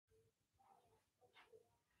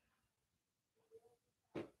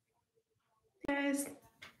Guys,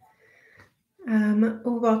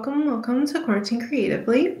 welcome to Quarantine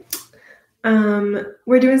Creatively.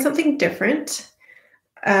 We're doing something different.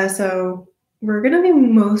 So we're going to be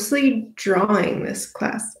mostly drawing this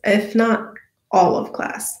class, if not all of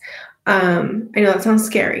class. I know that sounds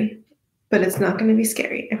scary, but it's not going to be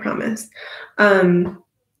scary, I promise.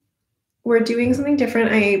 We're doing something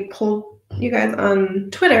different. I pulled you guys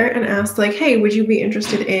on Twitter and asked, like, hey, would you be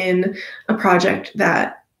interested in a project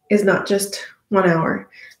that is not just 1 hour,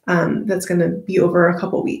 that's going to be over a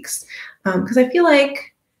couple weeks? Because I feel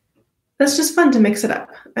like that's just fun to mix it up.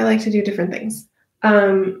 I like to do different things.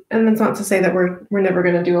 And that's not to say that we're never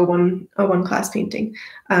going to do a one class painting.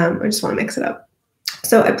 I just want to mix it up.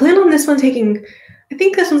 So I plan on this one taking, I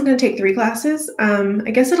think this one's going to take 3 classes.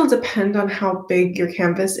 I guess it'll depend on how big your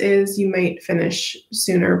canvas is. You might finish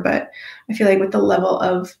sooner, but I feel like with the level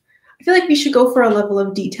of, I feel like we should go for a level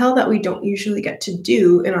of detail that we don't usually get to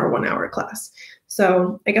do in our 1 hour class.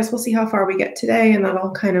 So I guess we'll see how far we get today, and that'll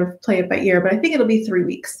kind of play it by ear, but I think it'll be 3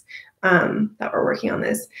 weeks that we're working on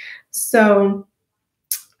this. So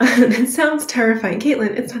it sounds terrifying.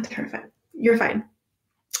 Caitlin, it's not terrifying. You're fine.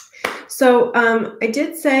 So I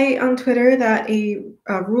did say on Twitter that a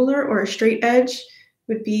ruler or a straight edge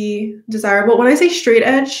would be desirable. When I say straight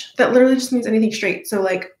edge, that literally just means anything straight. So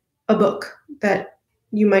like a book that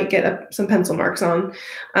you might get some pencil marks on.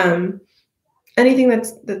 Anything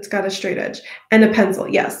that's got a straight edge. And a pencil.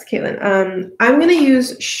 Yes, Caitlin. I'm going to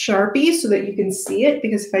use Sharpie so that you can see it,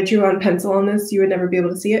 because if I drew on pencil on this, you would never be able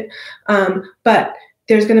to see it. But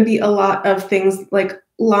there's going to be a lot of things like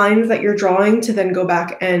lines that you're drawing to then go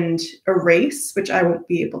back and erase, which I won't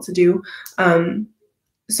be able to do.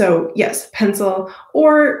 So yes, pencil,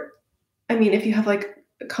 or I mean, if you have like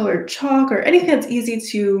colored chalk or anything that's easy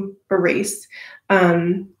to erase.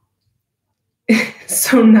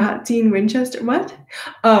 So not Dean Winchester. What?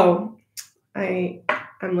 Oh,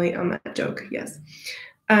 I'm late on that joke. Yes.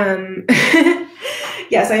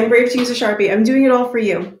 Yes, I am brave to use a Sharpie. I'm doing it all for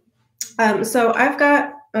you. So I've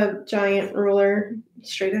got a giant ruler,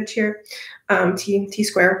 straight edge here, T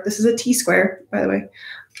square. This is a T square, by the way.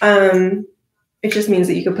 It just means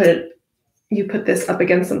that you put this up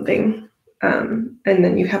against something, and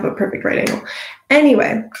then you have a perfect right angle.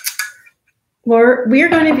 Anyway, we are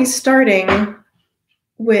going to be starting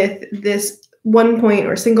with this 1 point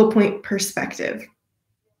or single point perspective.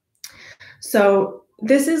 So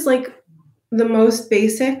this is like the most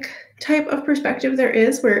basic type of perspective there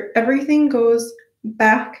is, where everything goes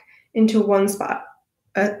back into one spot.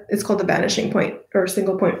 It's called the vanishing point or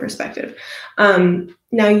single point perspective.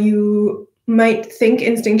 Now you might think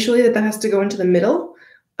instinctually that has to go into the middle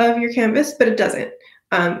of your canvas, but it doesn't.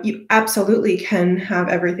 You absolutely can have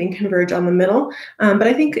everything converge on the middle, but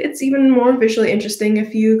I think it's even more visually interesting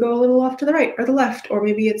if you go a little off to the right or the left, or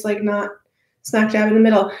maybe it's like not smack dab in the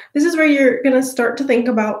middle. This is where you're going to start to think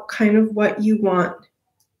about kind of what you want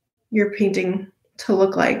your painting to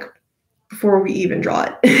look like before we even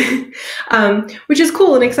draw it, which is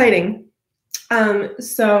cool and exciting.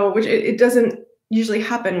 Which it doesn't usually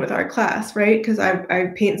happen with our class, right? Because I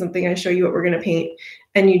paint something, I show you what we're going to paint,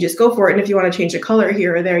 and you just go for it. And if you want to change the color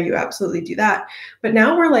here or there, you absolutely do that. But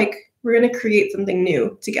now we're going to create something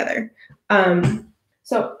new together.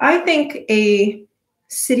 So I think a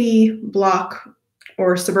city block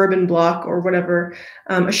or suburban block or whatever,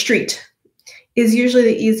 a street, is usually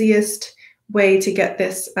the easiest way to get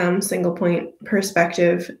this single point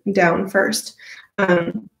perspective down first. So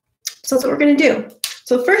that's what we're going to do.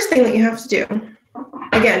 So the first thing that you have to do,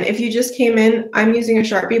 again, if you just came in, I'm using a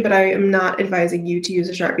Sharpie, but I am not advising you to use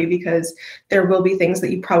a Sharpie because there will be things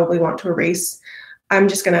that you probably want to erase. I'm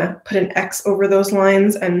just going to put an X over those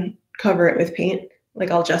lines and cover it with paint.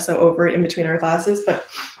 Like I'll gesso over it in between our classes, but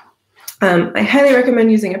I highly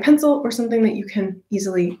recommend using a pencil or something that you can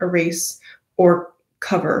easily erase or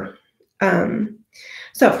cover.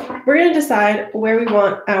 So we're going to decide where we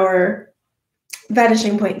want our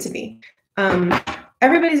vanishing point to be.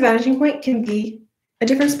 Everybody's vanishing point can be a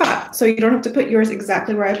different spot, so you don't have to put yours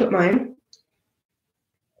exactly where I put mine.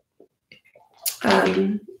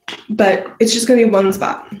 But it's just going to be one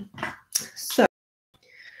spot. So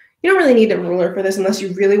you don't really need a ruler for this unless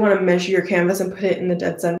you really want to measure your canvas and put it in the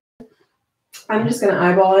dead center. I'm just going to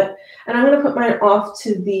eyeball it, and I'm going to put mine off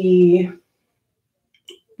to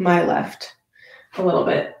my left a little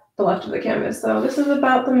bit, the left of the canvas. So this is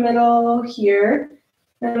about the middle here.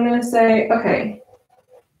 And I'm going to say, okay,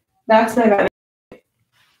 that's my vanishing point.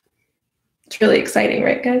 It's really exciting,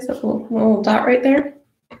 right, guys? That little dot right there.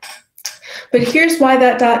 But here's why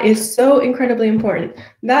that dot is so incredibly important.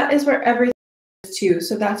 That is where everything is too.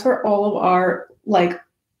 So that's where all of our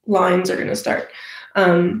lines are going to start.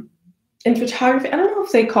 in photography, I don't know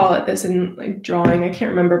if they call it this in like drawing, I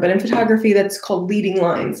can't remember, but in photography that's called leading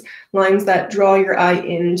lines, lines that draw your eye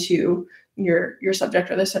into your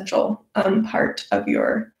subject or the central part of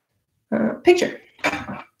your picture.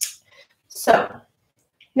 So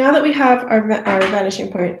now that we have our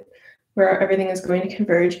vanishing point where everything is going to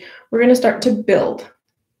converge, we're going to start to build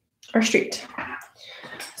our street.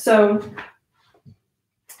 So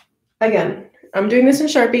again, I'm doing this in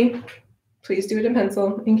Sharpie. Please do it in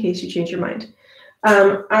pencil in case you change your mind.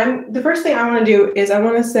 The first thing I want to do is I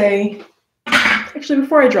want to say, actually,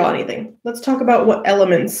 before I draw anything, let's talk about what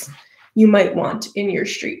elements you might want in your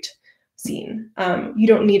street scene. You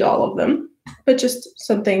don't need all of them, but just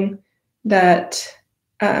something that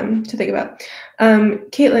to think about.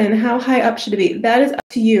 Caitlin, how high up should it be? That is up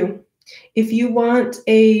to you. If you want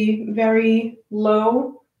a very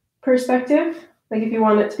low perspective, like if you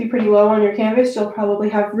want it to be pretty low on your canvas, you'll probably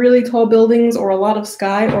have really tall buildings or a lot of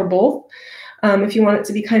sky or both. If you want it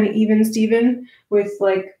to be kind of even Steven with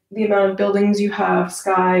like the amount of buildings you have,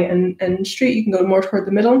 sky and street, you can go more toward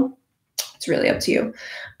the middle. It's really up to you.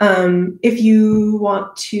 If you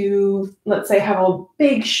want to, let's say, have a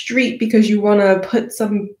big street because you want to put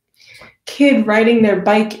some kid riding their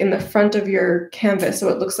bike in the front of your canvas so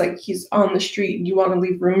it looks like he's on the street and you want to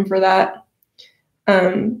leave room for that,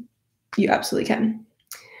 you absolutely can.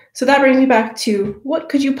 So that brings me back to what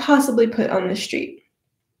could you possibly put on the street?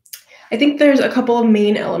 I think there's a couple of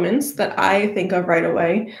main elements that I think of right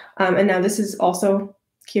away. And now this is also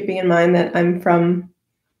keeping in mind that I'm from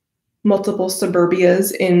multiple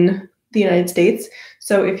suburbias in the United States.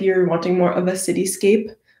 So if you're wanting more of a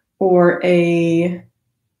cityscape or a,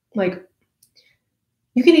 like,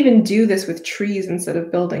 you can even do this with trees instead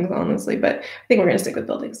of buildings, honestly, but I think we're going to stick with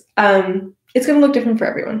buildings. It's going to look different for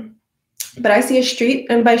everyone. But I see a street,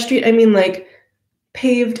 and by street, I mean like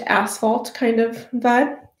paved asphalt kind of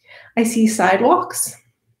vibe. I see sidewalks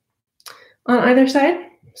on either side.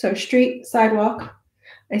 So street, sidewalk.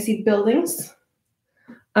 I see buildings.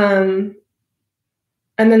 And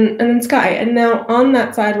then sky. And now on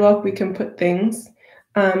that sidewalk, we can put things.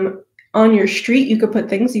 On your street, you could put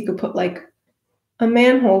things. You could put like a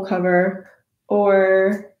manhole cover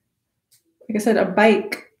or, like I said, a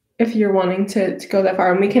bike if you're wanting to go that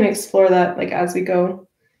far. And we can explore that like as we go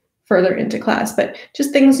further into class. But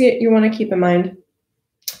just things you want to keep in mind.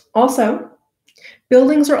 Also,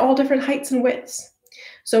 buildings are all different heights and widths.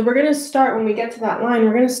 So we're going to start, when we get to that line,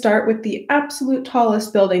 we're going to start with the absolute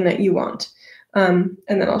tallest building that you want. And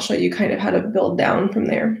then I'll show you kind of how to build down from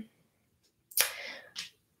there.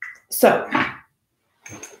 So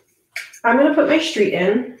I'm going to put my street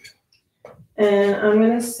in, and I'm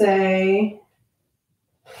going to say,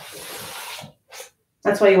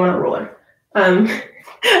 that's why you want a ruler.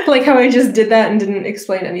 Like how I just did that and didn't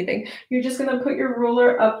explain anything. You're just going to put your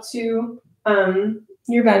ruler up to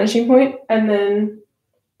your vanishing point and then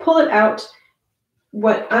pull it out.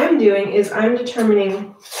 What I'm doing is I'm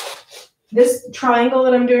determining this triangle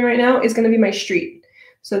that I'm doing right now is going to be my street.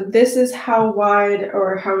 So this is how wide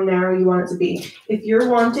or how narrow you want it to be. If you're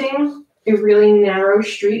wanting a really narrow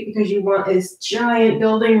street because you want this giant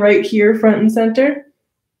building right here, front and center,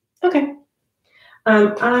 okay.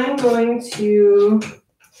 I'm going to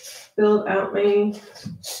build out my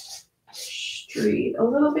street a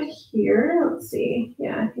little bit here. Let's see.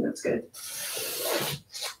 Yeah, I think that's good.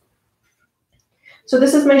 So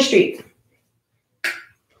this is my street.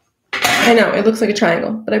 I know, it looks like a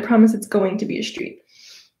triangle, but I promise it's going to be a street.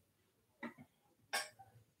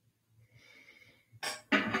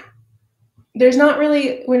 There's not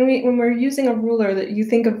really, when we're using a ruler, that you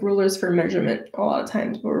think of rulers for measurement a lot of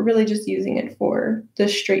times, but we're really just using it for the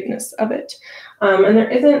straightness of it. And there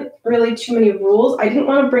isn't really too many rules. I didn't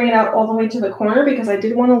want to bring it out all the way to the corner because I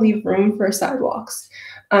did want to leave room for sidewalks.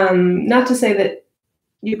 Not to say that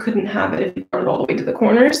you couldn't have it if you brought it all the way to the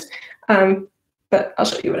corners, but I'll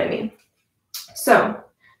show you what I mean. So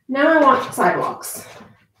now I want sidewalks,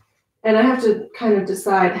 and I have to kind of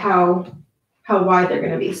decide how wide they're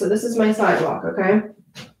going to be. So this is my sidewalk, okay?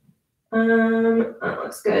 That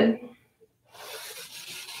looks good.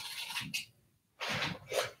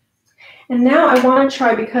 And now I want to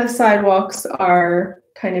try, because sidewalks are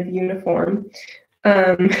kind of uniform.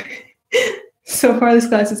 So far this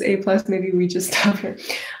class is A+, maybe we just stop here.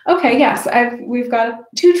 Okay, yes, we've got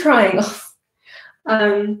 2 triangles.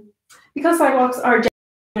 Because sidewalks are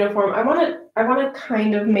uniform, I want to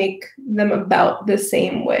kind of make them about the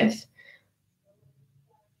same width.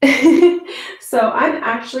 So I'm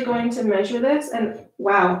actually going to measure this, and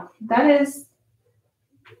wow, that is,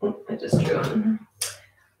 I just drew on.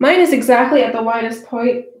 Mine is exactly at the widest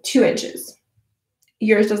point, 2 inches.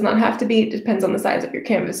 Yours does not have to be. It depends on the size of your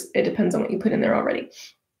canvas. It depends on what you put in there already.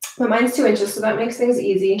 But mine's 2 inches, so that makes things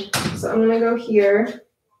easy. So I'm going to go here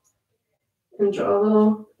and draw a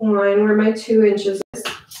little line where my 2 inches is.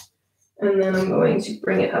 And then I'm going to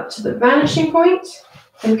bring it up to the vanishing point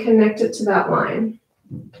and connect it to that line.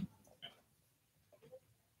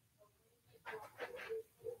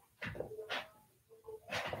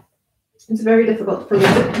 It's very difficult for me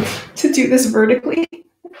to do this vertically.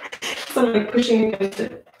 So I'm like pushing against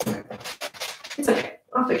it. Okay. It's okay.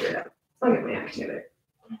 I'll figure it out. I'll get my act together.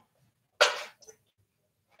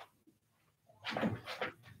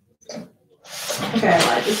 Okay, I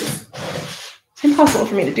lied. This is impossible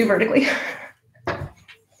for me to do vertically.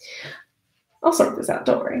 I'll sort this out,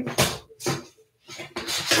 don't worry.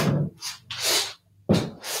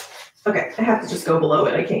 Okay, I have to just go below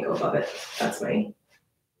it. I can't go above it. That's my...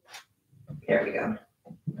 There we go.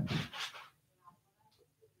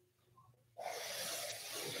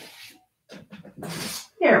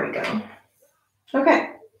 There we go. Okay.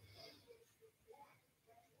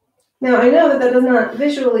 Now I know that that does not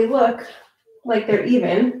visually look like they're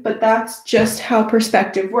even, but that's just how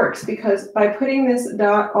perspective works, because by putting this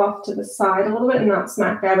dot off to the side a little bit and not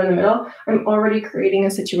smack dab in the middle, I'm already creating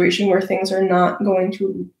a situation where things are not going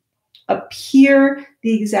to appear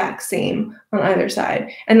the exact same on either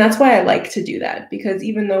side. And that's why I like to do that, because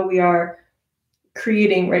even though we are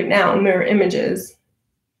creating right now mirror images,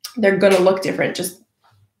 they're going to look different just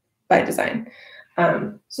by design.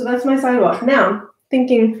 So that's my sidewalk. Now,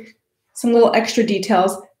 thinking some little extra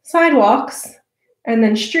details, sidewalks and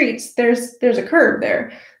then streets, there's a curb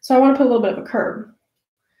there. So I want to put a little bit of a curb.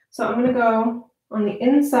 So I'm going to go on the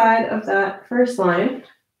inside of that first line.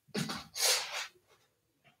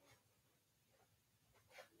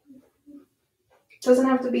 Doesn't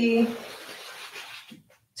have to be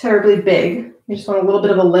terribly big. You just want a little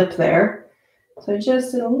bit of a lip there. So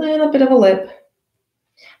just a little bit of a lip.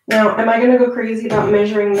 Now, am I going to go crazy about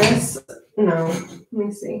measuring this? No. Let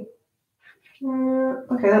me see.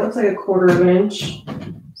 Okay, that looks like 1/4 of an inch.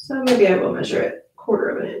 So maybe I will measure it.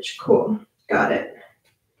 1/4 of an inch. Cool. Got it.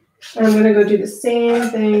 And I'm going to go do the same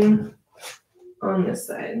thing on this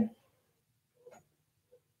side.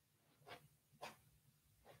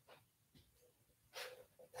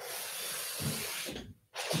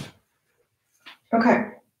 Okay.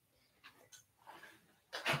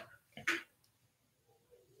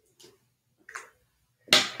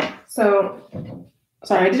 So,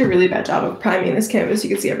 sorry, I did a really bad job of priming this canvas. You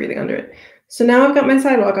can see everything under it. So now I've got my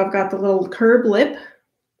sidewalk. I've got the little curb lip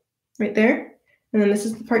right there. And then this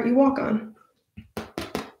is the part you walk on.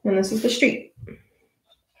 And this is the street.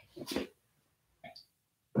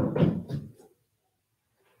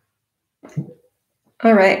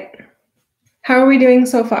 All right. How are we doing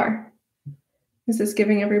so far? Is this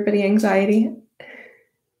giving everybody anxiety?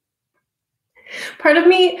 Part of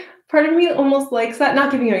me almost likes that,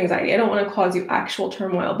 not giving you anxiety. I don't want to cause you actual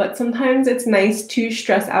turmoil, but sometimes it's nice to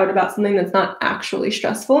stress out about something that's not actually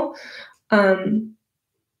stressful. I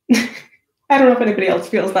don't know if anybody else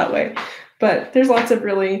feels that way, but there's lots of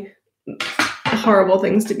really horrible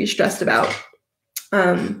things to be stressed about.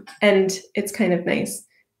 And it's kind of nice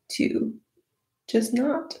to just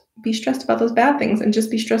not be stressed about those bad things and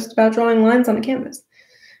just be stressed about drawing lines on the canvas.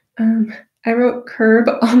 I wrote curb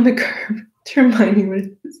on the curb to remind me what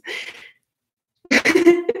it is.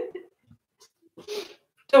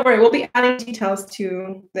 Don't worry, we'll be adding details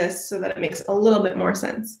to this so that it makes a little bit more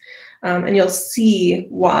sense. And you'll see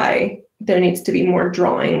why there needs to be more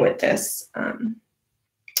drawing with this,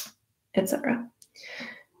 etc.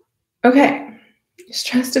 Okay,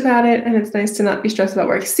 stressed about it, and it's nice to not be stressed about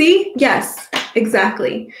work. See? Yes,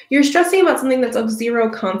 exactly. You're stressing about something that's of zero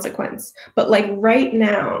consequence, but like right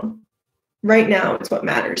now it's what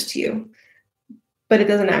matters to you, but it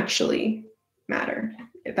doesn't actually matter,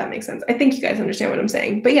 if that makes sense. I think you guys understand what I'm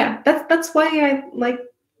saying. But yeah, that's why I like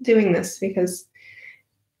doing this, because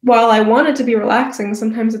while I want it to be relaxing,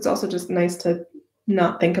 sometimes it's also just nice to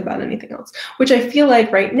not think about anything else, which I feel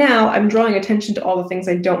like right now I'm drawing attention to all the things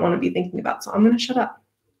I don't want to be thinking about. So I'm going to shut up.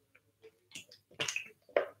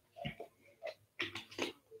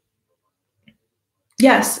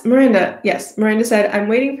 Yes, Miranda. Yes, Miranda said, I'm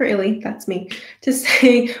waiting for Illy, that's me, to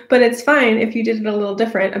say, but it's fine if you did it a little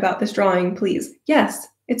different about this drawing, please. Yes,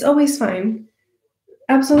 it's always fine.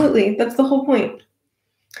 Absolutely. That's the whole point.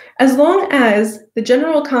 As long as the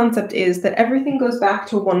general concept is that everything goes back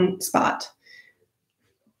to one spot,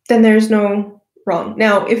 then there's no wrong.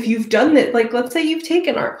 Now, if you've done it, like let's say you've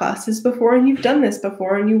taken art classes before and you've done this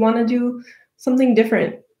before and you want to do something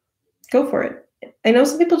different, go for it. I know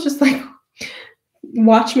some people just like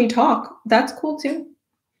watch me talk. That's cool too.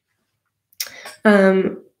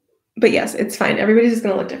 But yes, it's fine. Everybody's just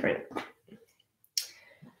going to look different.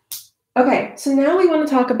 Okay, so now we want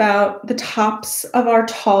to talk about the tops of our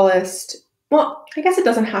tallest. Well, I guess it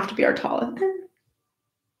doesn't have to be our tallest.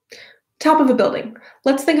 Top of a building.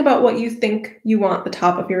 Let's think about what you think you want the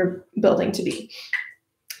top of your building to be.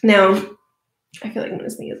 Now, I feel like I'm going to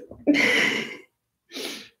sneeze.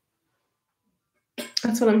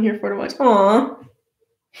 That's what I'm here for, to watch. Aw,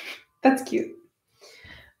 that's cute.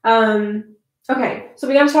 Okay, so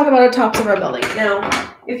we got to talk about the tops of our building. Now,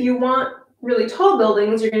 if you want really tall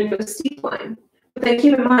buildings, you're going to do a steep line. But then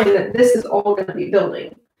keep in mind that this is all going to be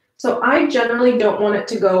building. So I generally don't want it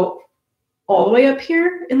to go all the way up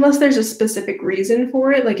here unless there's a specific reason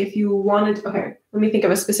for it. Like if you wanted, okay, let me think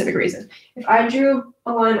of a specific reason. If I drew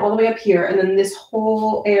a line all the way up here and then this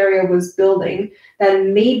whole area was building,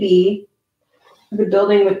 then maybe the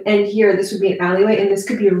building would end here. This would be an alleyway, and this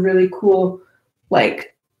could be a really cool,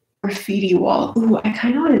 like, graffiti wall. Ooh, I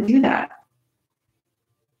kind of want to do that.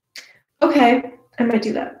 Okay, I might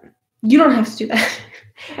do that. You don't have to do that.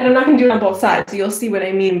 And I'm not going to do it on both sides, so you'll see what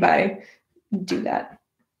I mean by do that.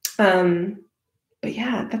 But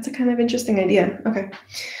yeah, that's a kind of interesting idea. Okay.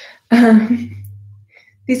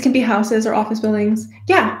 These can be houses or office buildings.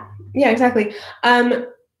 Yeah, exactly.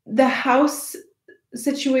 The house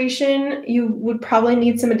situation, you would probably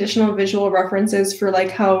need some additional visual references for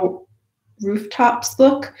like how rooftops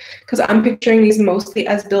look, because I'm picturing these mostly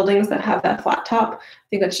as buildings that have that flat top. I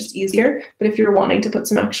think that's just easier. But if you're wanting to put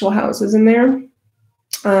some actual houses in there,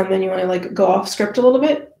 and you want to like go off script a little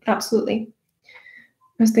bit, absolutely.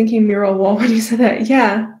 I was thinking mural wall when you said that.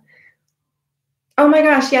 Yeah. Oh my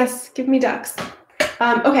gosh, yes, give me ducks.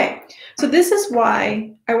 Okay, so this is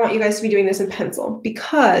why I want you guys to be doing this in pencil,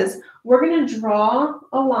 because we're going to draw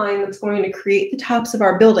a line that's going to create the tops of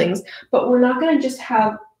our buildings, but we're not going to just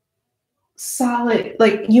have solid,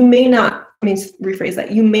 like you may not, I mean, rephrase that,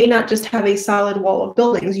 you may not just have a solid wall of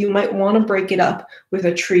buildings. You might want to break it up with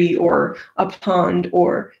a tree or a pond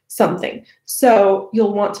or something. So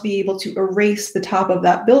you'll want to be able to erase the top of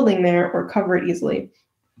that building there or cover it easily.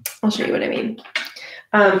 I'll show you what I mean.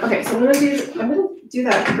 Okay, so I'm gonna do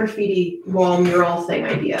that graffiti wall mural thing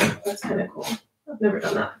idea. That's kind of cool. I've never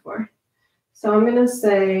done that before. So I'm gonna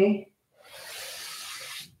say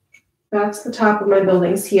that's the top of my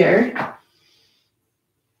buildings here.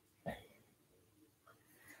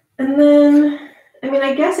 And then, I mean,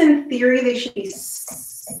 I guess in theory they should be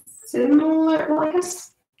similar. Well, I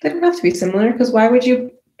guess they don't have to be similar, because why would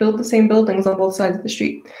you build the same buildings on both sides of the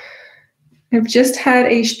street? I've just had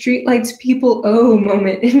a streetlights people oh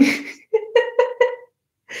moment.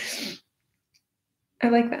 I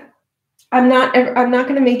like that. I'm not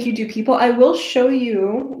going to make you do people. I will show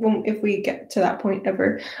you, if we get to that point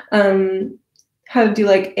ever, how to do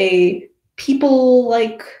like a people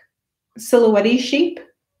like silhouette shape,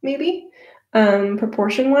 maybe,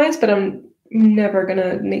 proportion wise, but I'm never going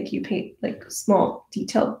to make you paint like small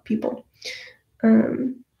detailed people.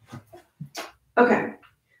 Okay.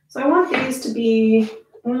 So I want these to be,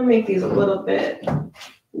 I want to make these a little bit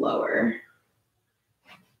lower.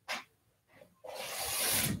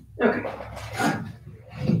 Okay.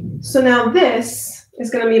 So now this is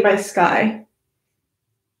going to be my sky.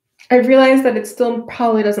 I realize that it still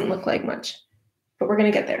probably doesn't look like much, but we're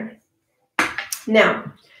going to get there.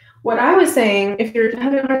 Now, what I was saying, if you're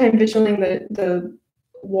having a hard time visualizing the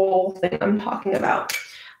wall thing I'm talking about,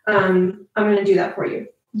 I'm going to do that for you.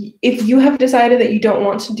 If you have decided that you don't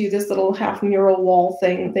want to do this little half mural wall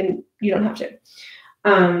thing, then you don't have to.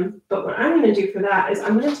 But what I'm going to do for that is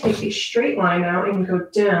I'm going to take a straight line out and go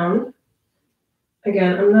down.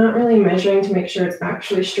 Again, I'm not really measuring to make sure it's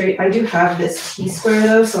actually straight. I do have this T-square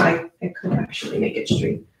though, so I could actually make it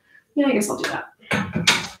straight. Yeah, I guess I'll do that.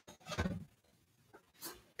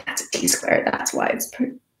 That's a T-square. That's why it's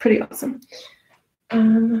pretty awesome.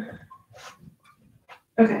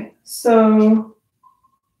 Okay, so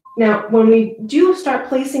now, when we do start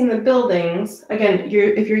placing the buildings, again, if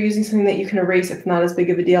you're using something that you can erase, it's not as big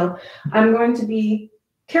of a deal. I'm going to be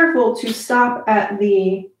careful to stop at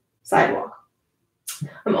the sidewalk.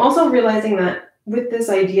 I'm also realizing that with this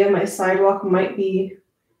idea, my sidewalk might be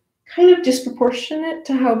kind of disproportionate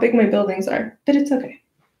to how big my buildings are, but it's okay.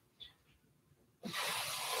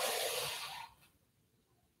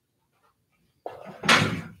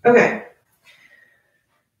 Okay.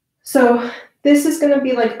 So this is going to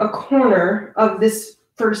be like a corner of this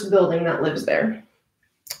first building that lives there.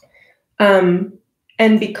 And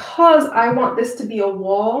because I want this to be a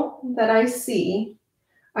wall that I see,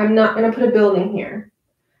 I'm not going to put a building here.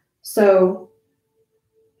 So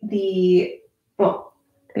well,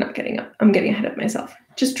 I'm not getting up. I'm getting ahead of myself.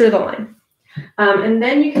 Just draw the line. And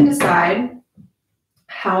then you can decide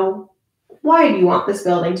how wide you want this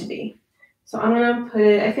building to be. So I'm going to put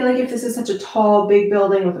it, I feel like if this is such a tall, big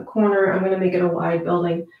building with a corner, I'm going to make it a wide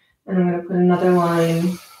building. And I'm going to put another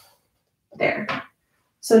line there.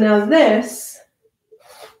 So now this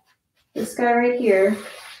guy right here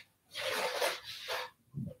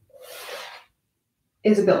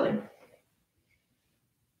is a building.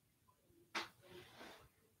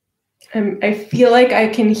 I feel like I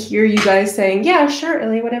can hear you guys saying, yeah, sure,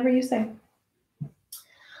 Illy, whatever you say.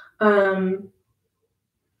 Okay.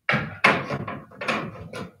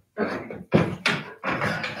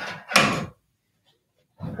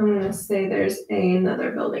 I'm going to say there's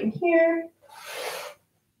another building here.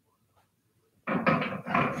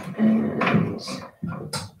 And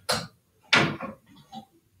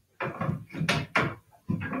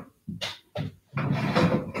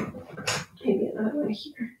maybe another one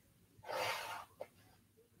here.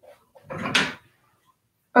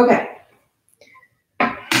 Okay.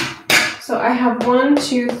 So I have 1,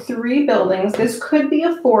 2, 3 buildings. This could be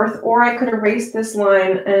a fourth, or I could erase this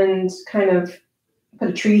line and kind of put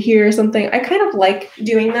a tree here or something. I kind of like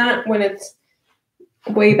doing that when it's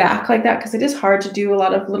way back like that because it is hard to do a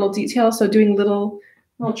lot of little details. So doing little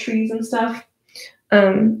trees and stuff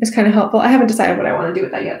is kind of helpful. I haven't decided what I want to do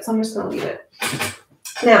with that yet, so I'm just going to leave it.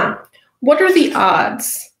 Now, what are the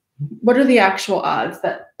odds? What are the actual odds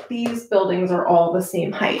that these buildings are all the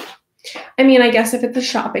same height? I mean, I guess if it's a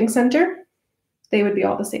shopping center, they would be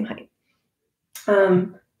all the same height.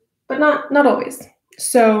 But not always.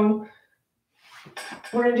 So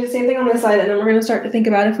we're going to do the same thing on this side, and then we're going to start to think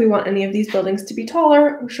about if we want any of these buildings to be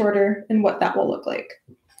taller or shorter and what that will look like.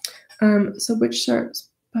 So which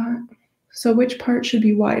part should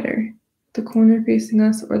be wider? The corner facing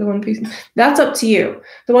us or the one facing? That's up to you.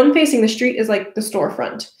 The one facing the street is like the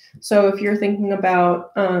storefront. So if you're thinking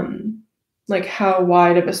about like how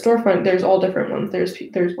wide of a storefront, there's all different ones. There's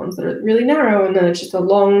ones that are really narrow, and then it's just a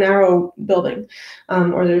long, narrow building,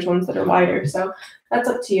 or there's ones that are wider. So that's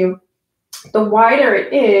up to you. The wider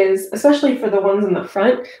it is, especially for the ones in the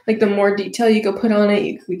front, like the more detail you can put on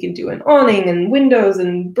it, we can do an awning and windows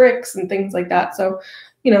and bricks and things like that. So,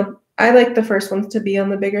 I like the first ones to be on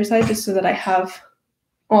the bigger side just so that I have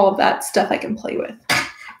all of that stuff I can play with.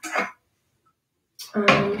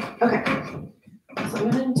 Okay, so I'm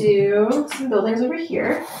going to do some buildings over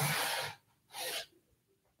here.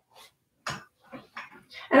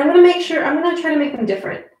 And I'm going to try to make them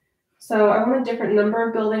different. So I want a different number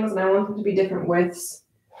of buildings and I want them to be different widths.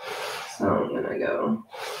 So I'm going to go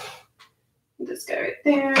this guy right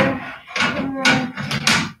there.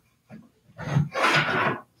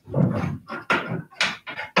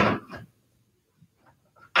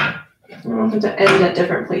 I want them to end at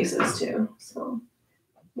different places too. So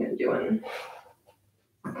I'm going to do one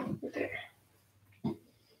right there.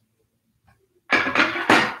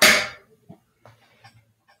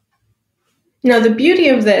 Now the beauty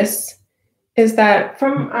of this is that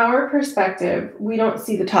from our perspective, we don't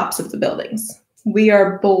see the tops of the buildings. We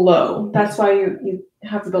are below. That's why you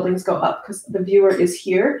have the buildings go up, because the viewer is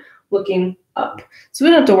here looking up. So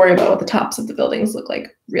we don't have to worry about what the tops of the buildings look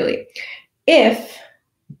like, really.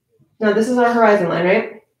 Now this is our horizon line,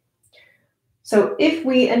 right? So if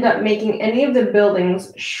we end up making any of the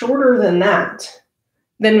buildings shorter than that,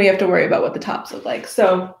 then we have to worry about what the tops look like.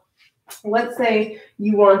 So let's say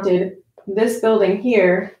you wanted this building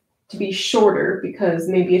here to be shorter because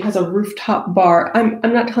maybe it has a rooftop bar. I'm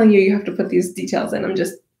not telling you have to put these details in. I'm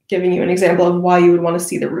just giving you an example of why you would want to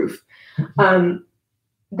see the roof. Then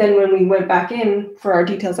when we went back in for our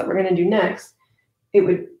details that we're going to do next,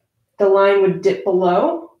 the line would dip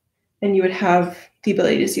below and you would have the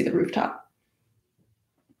ability to see the rooftop.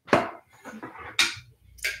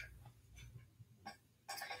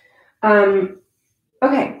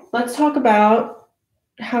 Okay, let's talk about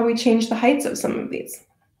how we change the heights of some of these.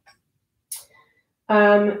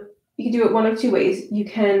 You can do it one of two ways. You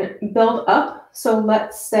can build up. So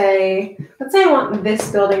let's say I want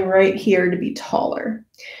this building right here to be taller.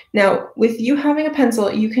 Now, with you having a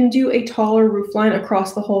pencil, you can do a taller roof line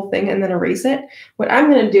across the whole thing and then erase it. What I'm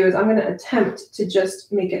going to do is I'm going to attempt to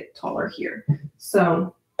just make it taller here.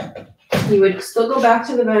 So you would still go back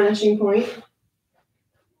to the vanishing point.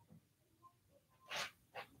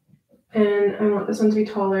 And I want this one to be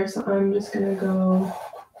taller, so I'm just going to go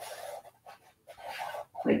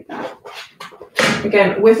like that.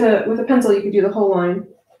 Again, with a pencil, you could do the whole line.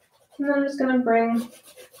 And then I'm just going to bring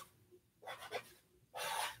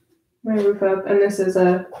my roof up. And this is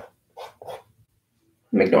I'm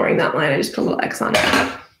ignoring that line. I just put a little X on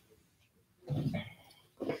it.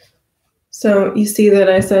 So you see that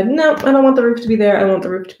I said, no, I don't want the roof to be there. I want the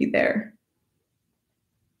roof to be there.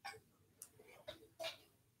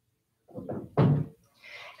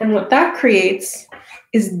 And what that creates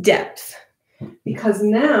is depth, because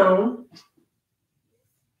now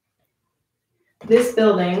this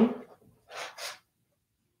building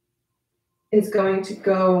is going to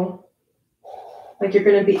go, like you're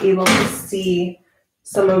going to be able to see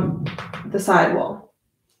some of the sidewall.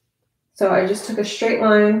 So I just took a straight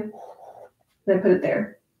line and I put it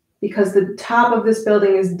there because the top of this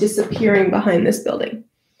building is disappearing behind this building.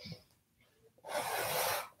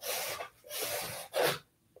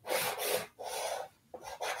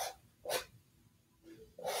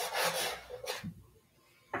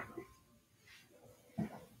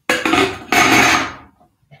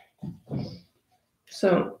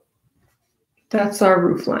 So that's our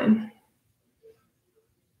roof line.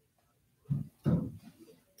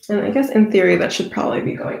 And I guess in theory that should probably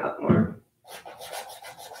be going up more.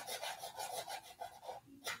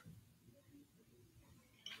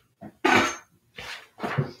 Now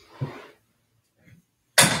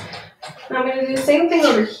I'm going to do the same thing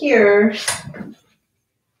over here.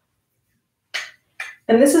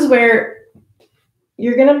 And this is where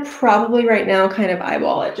you're going to probably right now kind of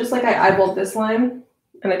eyeball it. Just like I eyeballed this line,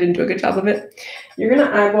 and I didn't do a good job of it. You're going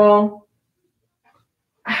to eyeball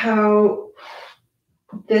how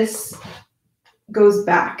this goes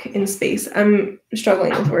back in space. I'm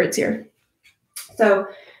struggling with words here. So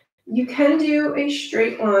you can do a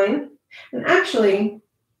straight line. And actually,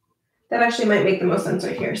 that actually might make the most sense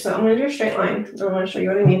right here. So I'm going to do a straight line. I want to show you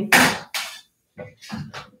what I mean.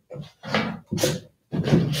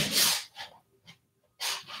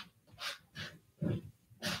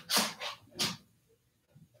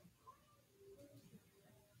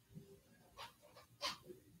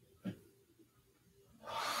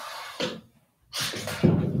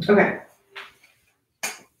 Okay.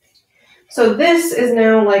 So this is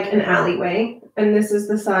now like an alleyway, and this is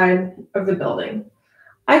the side of the building.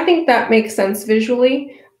 I think that makes sense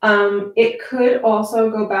visually. It could also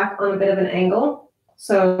go back on a bit of an angle.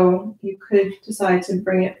 So you could decide to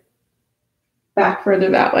bring it back further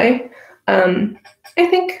that way. I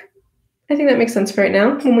think that makes sense for right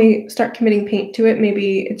now. When we start committing paint to it,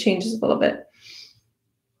 maybe it changes a little bit.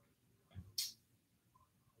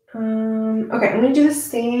 Okay, I'm going to do the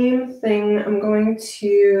same thing. I'm going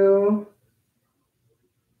to,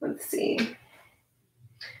 let's see.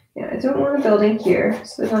 Yeah, I don't want a building here,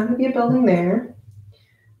 so there's not going to be a building there.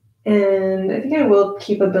 And I think I will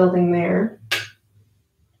keep a building there.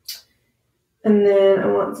 And then I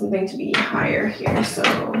want something to be higher here, so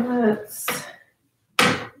let's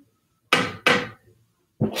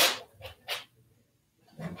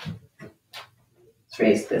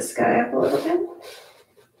raise this guy up a little bit.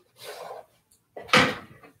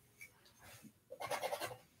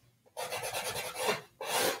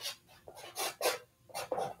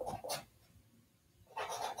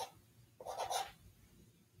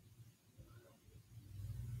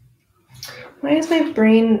 Why is my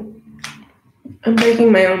brain, I'm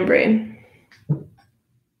breaking my own brain.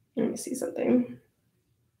 Let me see something.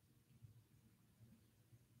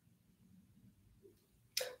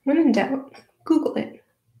 When in doubt, Google it.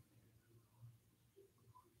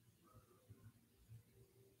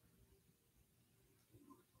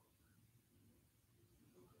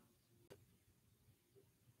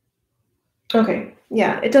 Okay,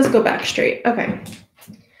 yeah, it does go back straight. Okay,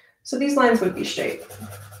 so these lines would be straight.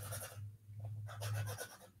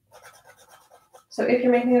 So if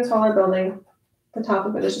you're making a taller building, the top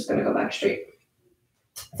of it is just going to go back straight.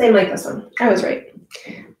 Same like this one. I was right.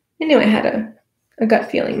 I knew I had a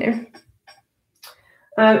gut feeling there.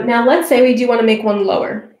 Now let's say we do want to make one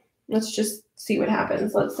lower. Let's just see what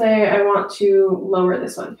happens. Let's say I want to lower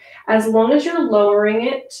this one. As long as you're lowering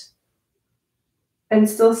it and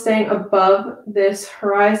still staying above this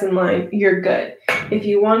horizon line, you're good. If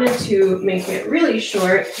you wanted to make it really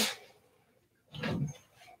short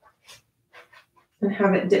and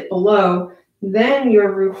have it dip below, then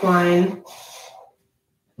your roof line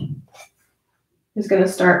is going to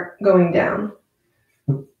start going down.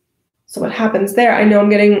 So what happens there, I know I'm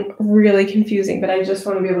getting really confusing, but I just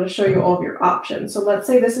want to be able to show you all of your options. So let's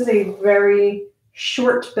say this is a very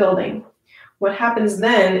short building. What happens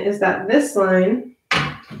then is that this line,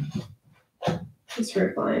 this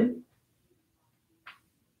roof line,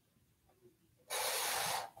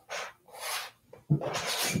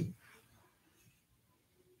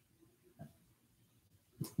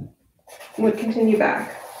 would continue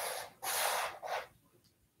back.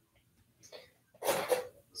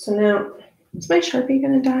 So now, is my Sharpie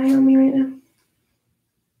going to die on me right now?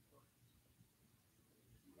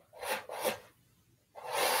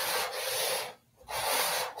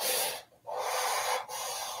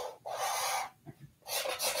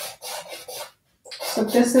 So So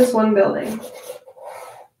this is one building.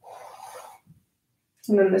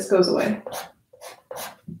 And then this goes away.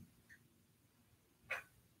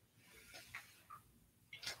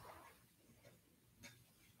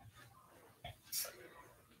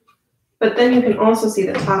 But then you can also see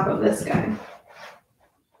the top of this guy.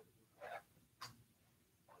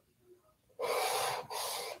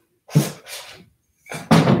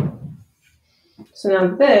 So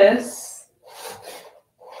now this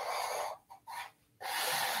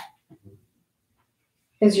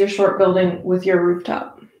is your short building with your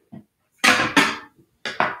rooftop.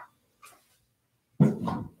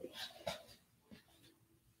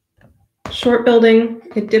 Short building,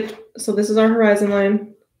 it dipped, so this is our horizon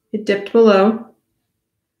line. It dipped below.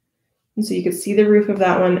 And so you could see the roof of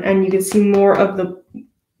that one, and you could see more of the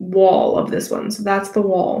wall of this one. So that's the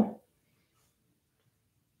wall.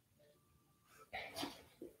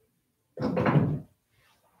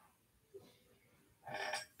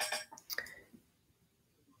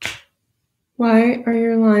 Why are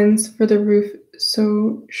your lines for the roof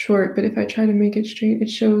so short, but if I try to make it straight, it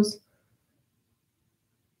shows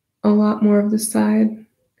a lot more of the side?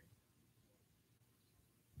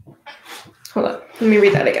 Hold on, let me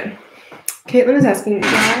read that again. Caitlin is asking,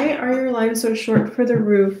 why are your lines so short for the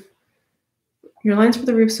roof? Your lines for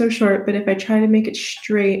the roof so short, but if I try to make it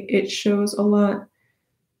straight, it shows a lot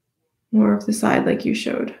more of the side like you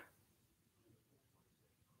showed.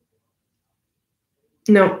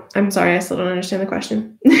 No, I'm sorry, I still don't understand the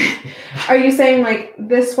question. Are you saying like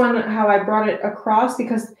this one, how I brought it across?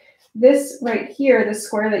 Because this right here, this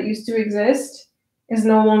square that used to exist, is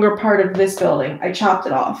no longer part of this building. I chopped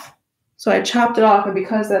it off. So I chopped it off, and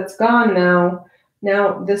because that's gone now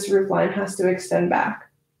this roof line has to extend back.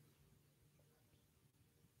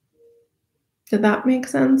 Did that make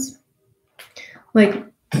sense? Like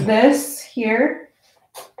this here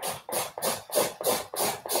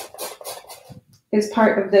is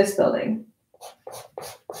part of this building.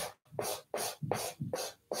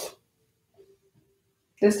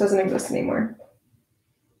 This doesn't exist anymore.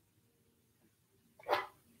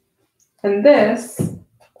 And this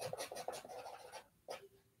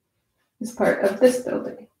is part of this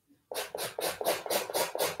building.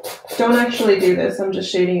 Don't actually do this. I'm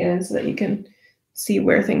just shading it in so that you can see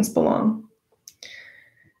where things belong.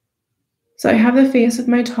 So I have the face of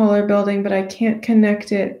my taller building, but I can't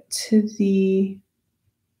connect it to the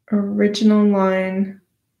original line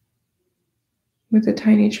with a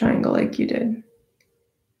tiny triangle like you did.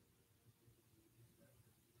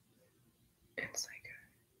 It's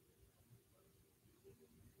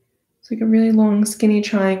like a really long, skinny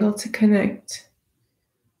triangle to connect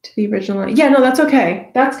to the original line. Yeah, no, that's okay.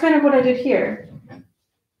 That's kind of what I did here.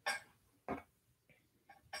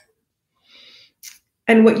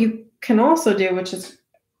 And what you can also do, which is,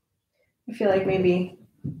 I feel like maybe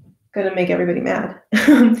gonna make everybody mad,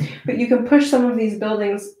 but you can push some of these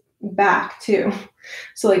buildings back too.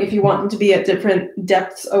 So like if you want them to be at different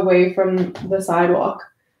depths away from the sidewalk,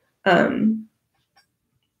 I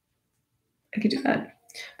could do that.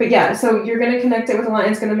 But yeah, so you're gonna connect it with a line.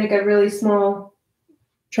 It's gonna make a really small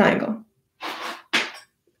triangle.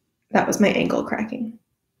 That was my ankle cracking.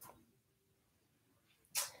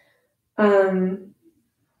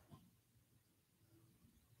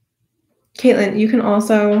 Caitlin, you can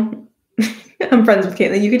also, I'm friends with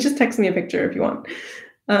Caitlin. You could just text me a picture if you want.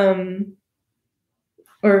 Or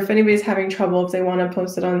if anybody's having trouble, if they want to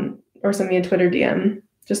post it on or send me a Twitter DM,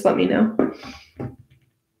 just let me know.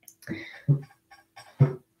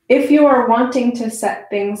 If you are wanting to set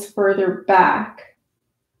things further back,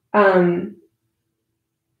 it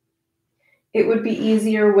would be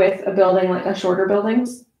easier with a building like a shorter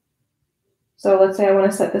buildings. So let's say I want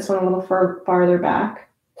to set this one a little farther back.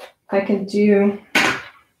 I can take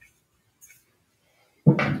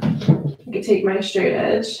my straight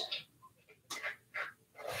edge.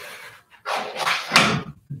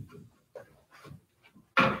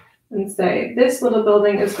 And say this little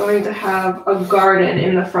building is going to have a garden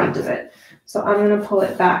in the front of it. So I'm going to pull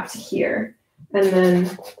it back to here. And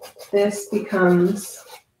then this becomes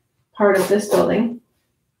part of this building.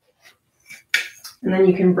 And then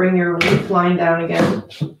you can bring your roof line down again.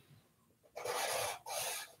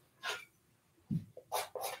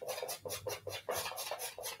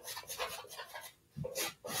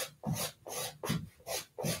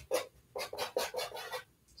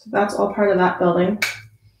 So that's all part of that building.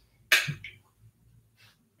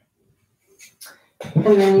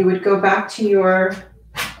 And then you would go back to your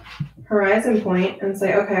horizon point and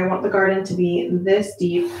say, okay, I want the garden to be this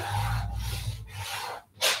deep.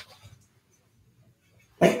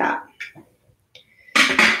 Like that.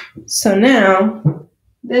 So now,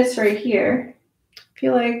 this right here,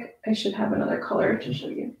 feel like I should have another color to show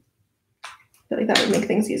you. I feel like that would make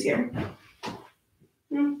things easier.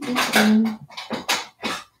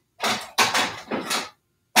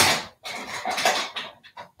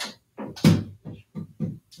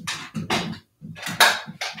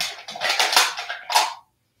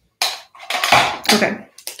 Okay,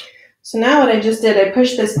 so now what I just did, I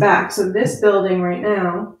pushed this back. So this building right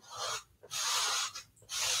now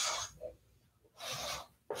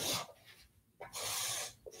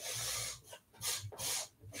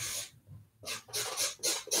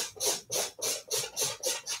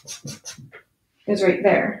is right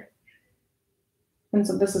there. And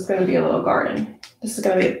so this is going to be a little garden. This is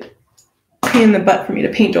going to be a pain in the butt for me to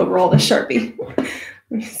paint over all this Sharpie. Let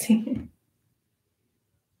me see.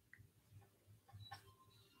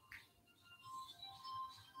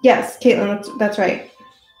 Yes, Caitlin, that's right.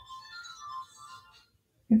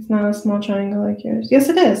 It's not a small triangle like yours. Yes,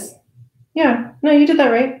 it is. Yeah, no, you did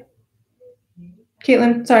that right.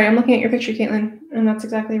 Caitlin, sorry, I'm looking at your picture, Caitlin, and that's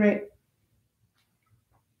exactly right.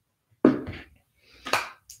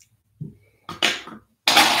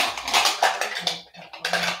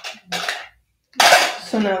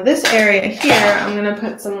 So now this area here, I'm gonna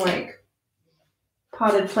put some like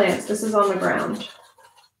potted plants. This is on the ground.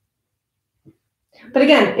 But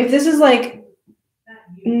again, if this is like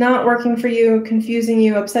not working for you, confusing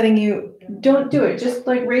you, upsetting you, don't do it. Just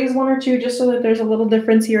like raise one or two just so that there's a little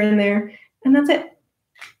difference here and there, and that's it.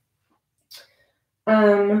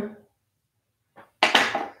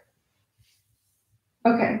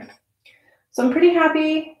 Okay, so I'm pretty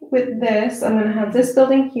happy with this. I'm gonna have this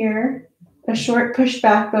building here, a short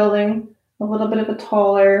pushback building, a little bit of a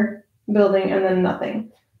taller building, and then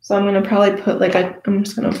nothing. So I'm gonna probably put like I'm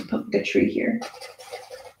just gonna put like a tree here.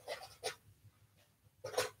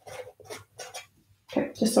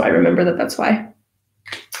 Okay, just so I remember that that's why.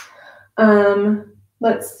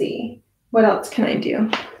 Let's see, what else can I do?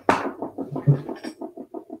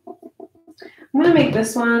 I'm gonna make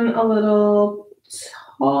this one a little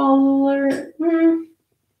taller.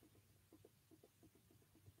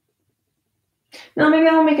 No, maybe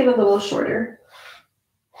I'll make it a little shorter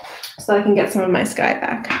so I can get some of my sky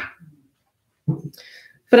back.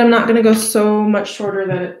 But I'm not gonna go so much shorter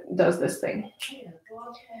that it does this thing.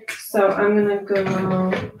 So I'm gonna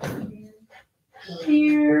go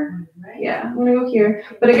here. Yeah, I'm gonna go here.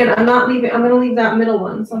 But again, I'm gonna leave that middle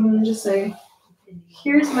one. So I'm gonna just say,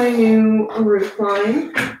 here's my new roof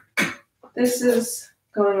line. This is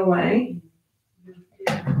going away.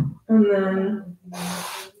 And then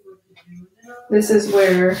this is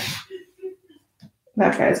where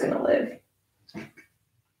that guy's gonna live.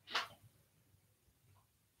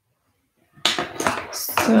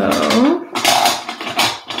 So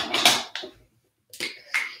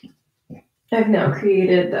I've now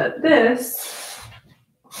created that this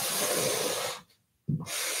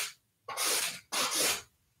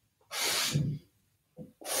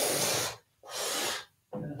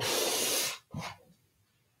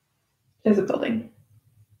is a building.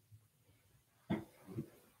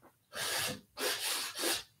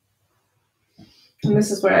 And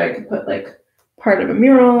this is where I could put like part of a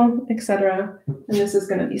mural, etc. And this is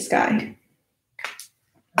going to be sky.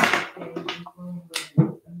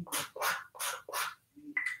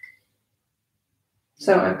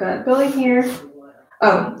 So I've got a building here.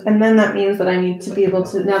 Oh, and then that means that I need to be able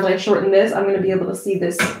to, now that I shorten this, I'm going to be able to see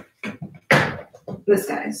this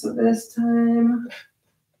guy. So this time,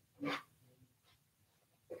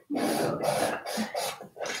 I'm going to go like that.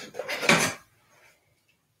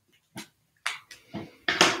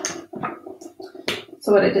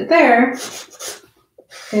 So what I did there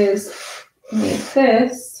is made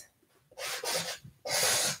this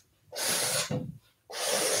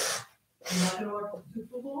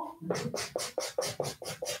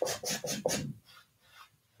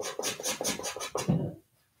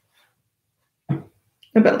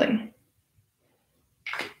a building.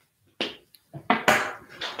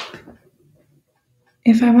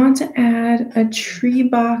 If I want to add a tree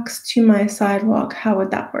box to my sidewalk, how would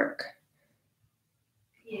that work?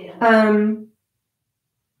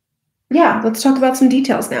 Yeah, let's talk about some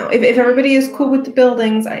details now. If everybody is cool with the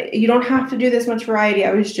buildings, you don't have to do this much variety.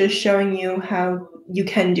 I was just showing you how you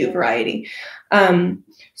can do variety.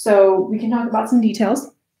 So we can talk about some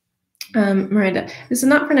details. Miranda, this is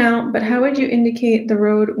not for now, but how would you indicate the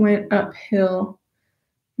road went uphill?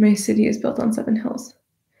 My city is built on 7 hills.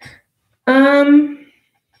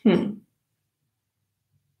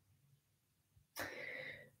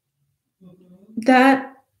 That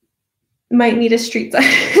might need a street sign.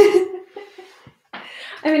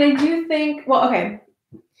 I mean, I do think, well, okay.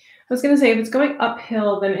 I was going to say, if it's going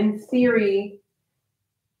uphill, then in theory,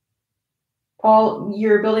 all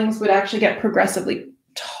your buildings would actually get progressively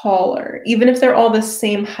taller, even if they're all the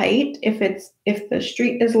same height. If the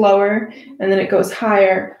street is lower and then it goes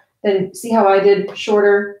higher, then see how I did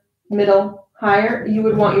shorter, middle, higher? You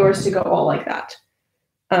would want yours to go all like that.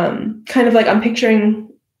 Kind of like I'm picturing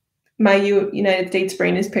my United States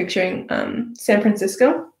brain is picturing San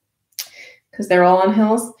Francisco, because they're all on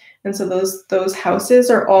hills, and so those houses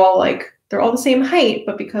are all like, they're all the same height,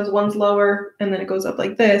 but because one's lower and then it goes up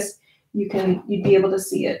like this, you'd be able to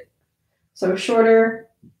see it. So shorter,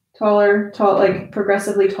 taller, like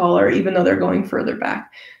progressively taller, even though they're going further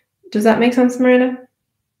back. Does that make sense, Miranda?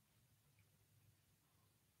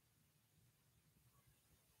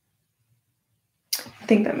 I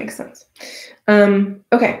think that makes sense.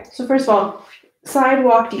 Okay, so first of all,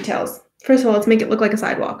 sidewalk details. First of all, let's make it look like a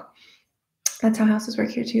sidewalk. That's how houses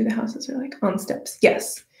work here too. The houses are like on steps.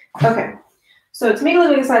 Yes. Okay. So to make it look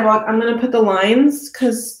like a sidewalk, I'm going to put the lines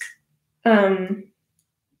because the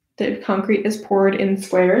concrete is poured in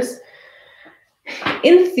squares.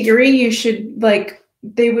 In theory, you should, like,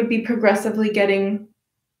 they would be progressively getting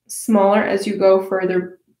smaller as you go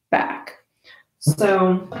further back.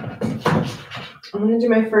 So I'm going to do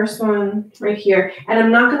my first one right here. And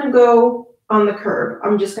I'm not going to go on the curb.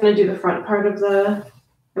 I'm just going to do the front part of the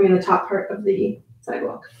top part of the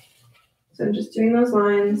sidewalk. So I'm just doing those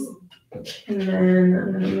lines. And then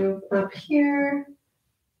I'm going to move up here.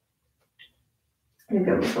 And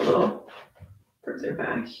go a little further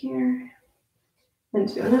back here.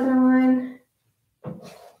 And do another line.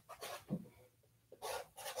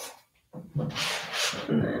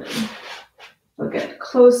 And then we'll get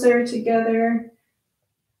closer together.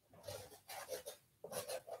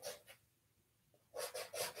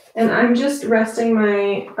 And I'm just resting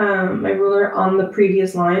my my ruler on the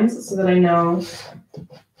previous lines so that I know.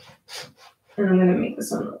 And I'm going to make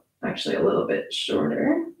this one actually a little bit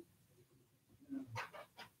shorter.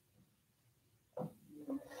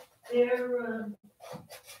 And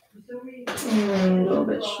a little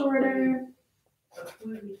bit shorter.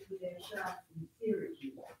 And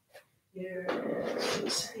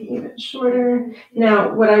even shorter.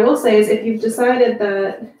 Now, what I will say is if you've decided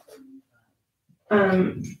that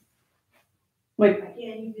like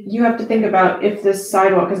you have to think about if this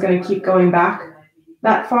sidewalk is going to keep going back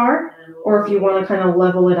that far, or if you want to kind of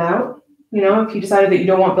level it out. You know, if you decided that you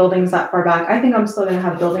don't want buildings that far back. I think I'm still going to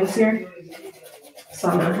have buildings here. So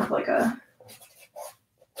I'm going to have like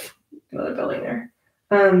another building there.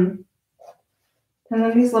 And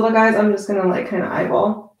then these little guys, I'm just going to like kind of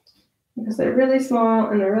eyeball because they're really small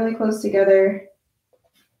and they're really close together.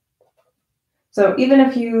 So even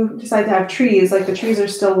if you decide to have trees, like the trees are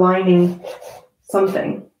still lining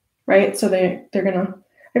something, right? So they're gonna,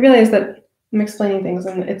 I realize that I'm explaining things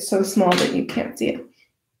and it's so small that you can't see it.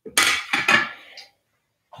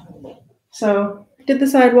 So I did the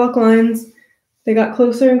sidewalk lines. They got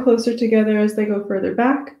closer and closer together as they go further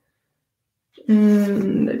back.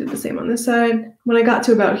 And I did the same on this side. When I got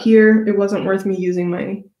to about here, it wasn't worth me using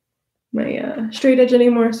my straight edge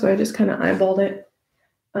anymore, so I just kind of eyeballed it.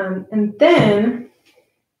 And then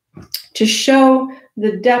to show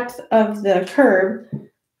the depth of the curb,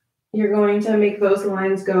 you're going to make those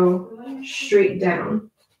lines go straight down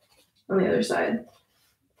on the other side.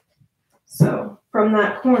 So from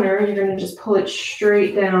that corner, you're going to just pull it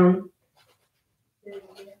straight down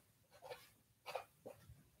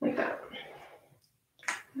like that.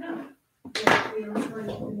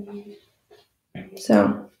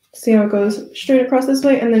 So see how it goes straight across this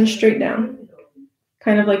way and then straight down.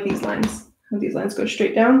 Kind of like these lines. These lines go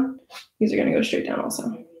straight down. These are going to go straight down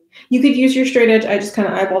also. You could use your straight edge. I just kind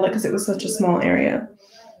of eyeballed it because it was such a small area.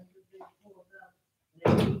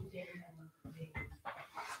 I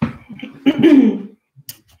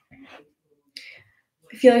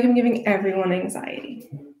feel like I'm giving everyone anxiety.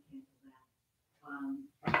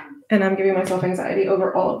 And I'm giving myself anxiety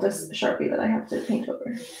over all of this Sharpie that I have to paint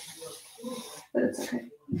over. But it's okay.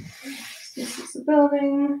 This is a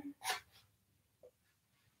building.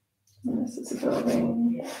 And this is a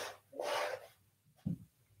building.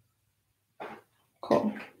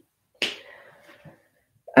 Cool.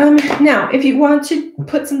 Now, if you want to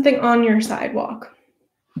put something on your sidewalk,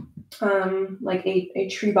 like a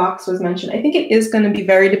tree box was mentioned, I think it is going to be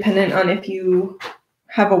very dependent on if you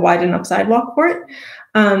have a wide enough sidewalk for it.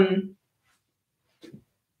 I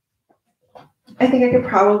think I could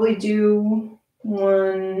probably do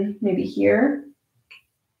one maybe here.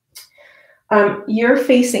 You're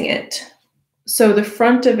facing it. So the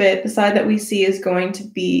front of it, the side that we see, is going to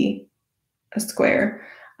be a square.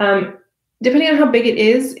 Depending on how big it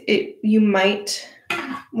is, you might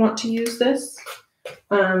want to use this.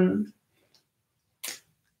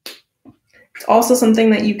 It's also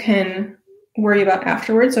something that you can worry about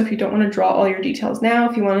afterwards. So if you don't want to draw all your details now,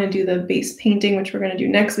 if you want to do the base painting, which we're going to do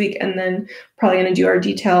next week, and then probably going to do our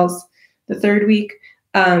details the third week,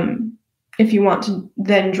 if you want to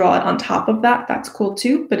then draw it on top of that, that's cool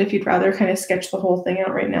too. But if you'd rather kind of sketch the whole thing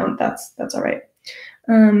out right now, that's all right.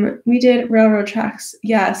 We did railroad tracks.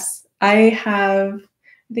 Yes, I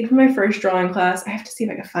think for my first drawing class, I have to see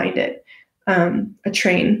if I can find it. A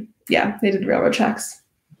train. Yeah, they did railroad tracks.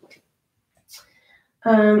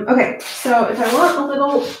 Okay, so if I want a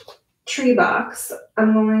little tree box,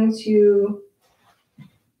 I'm going to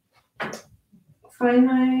find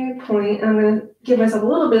my point. I'm going to give myself a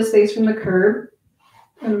little bit of space from the curb.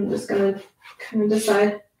 I'm just going to kind of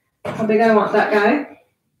decide how big I want that guy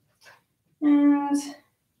and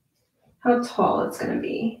how tall it's going to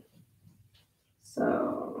be.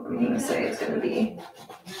 So I'm going to say it's going to be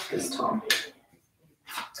this tall.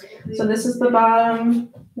 So this is the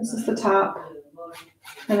bottom, this is the top.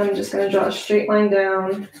 And I'm just going to draw a straight line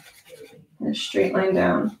down and a straight line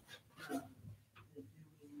down.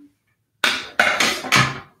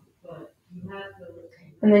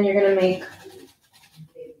 And then you're going to make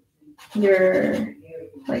your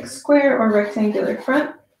like square or rectangular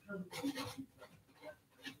front.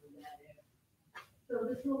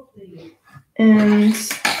 And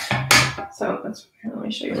so let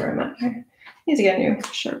me show you where I'm at here. I need to get a new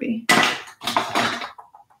Sharpie.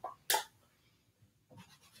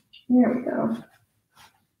 There we go.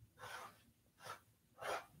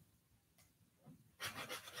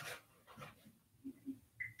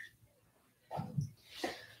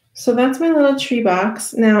 So that's my little tree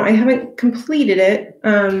box. Now I haven't completed it.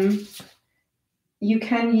 You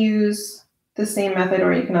can use the same method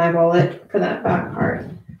or you can eyeball it for that back part.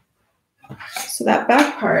 So that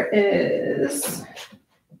back part is,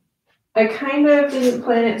 I kind of didn't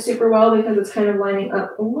plan it super well because it's kind of lining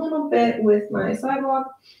up a little bit with my sidewalk.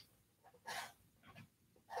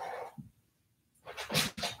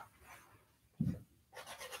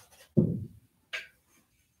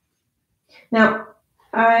 Now,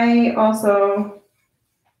 I also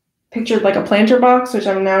pictured like a planter box, which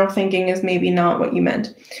I'm now thinking is maybe not what you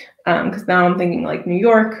meant. Because now I'm thinking like New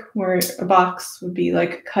York, where a box would be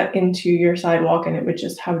like cut into your sidewalk and it would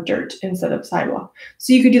just have dirt instead of sidewalk.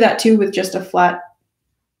 So you could do that too with just a flat,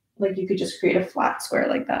 like you could just create a flat square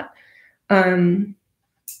like that. But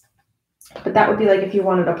that would be like if you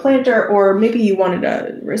wanted a planter, or maybe you wanted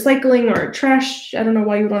a recycling or a trash. I don't know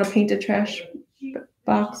why you would want to paint a trash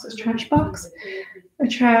box, a trash box, a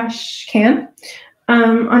trash can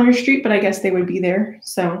on your street, but I guess they would be there.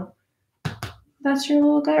 So that's your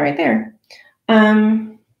little guy right there.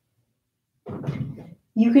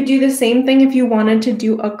 You could do the same thing if you wanted to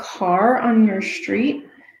do a car on your street.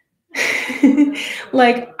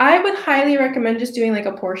 Like I would highly recommend just doing like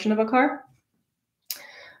a portion of a car.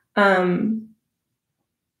 Yeah,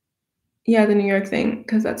 the New York thing,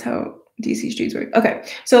 because that's how DC streets work. Okay,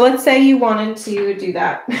 so let's say you wanted to do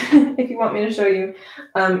that. If you want me to show you,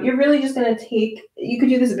 you're really just going to take, you could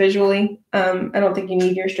do this visually. I don't think you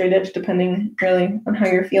need your straight edge depending really on how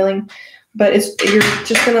you're feeling, but you're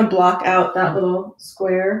just going to block out that little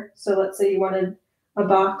square. So let's say you wanted a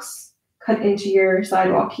box cut into your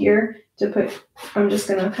sidewalk here to put, I'm just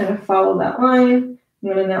going to kind of follow that line. I'm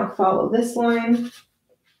going to now follow this line,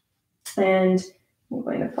 and I'm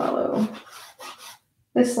going to follow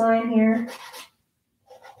this line here,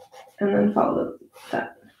 and then follow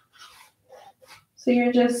that. So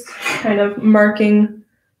you're just kind of marking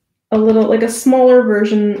a little, like a smaller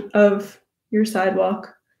version of your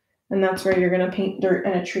sidewalk, and that's where you're going to paint dirt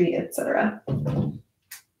and a tree, etc.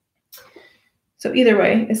 So either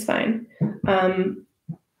way is fine.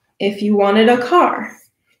 If you wanted a car,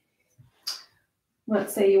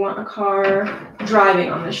 let's say you want a car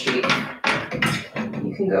driving on the street,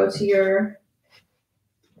 you can go to your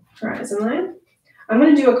horizon line. I'm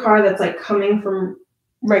going to do a car that's like coming from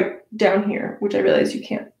right down here, which I realize you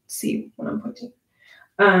can't see when I'm pointing.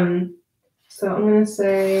 So I'm going to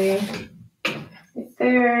say right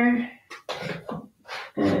there,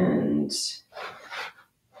 and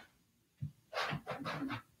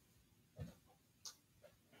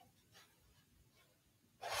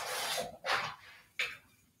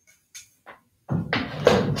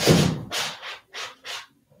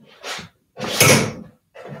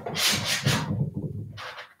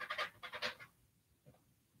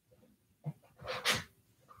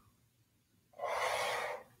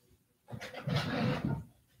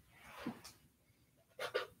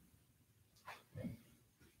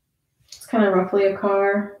kind of roughly a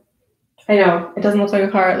car. I know, it doesn't look like a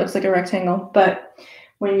car, it looks like a rectangle, but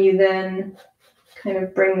when you then kind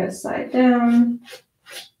of bring this side down,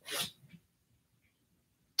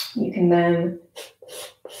 You can then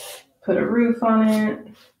put a roof on it.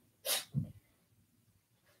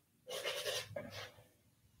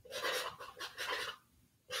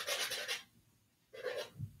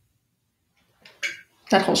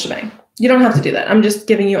 That whole shebang. You don't have to do that. I'm just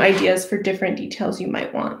giving you ideas for different details you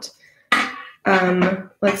might want.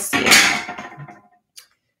 Let's see.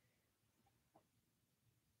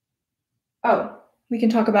 Oh, we can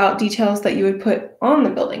talk about details that you would put on the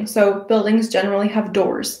building. So buildings generally have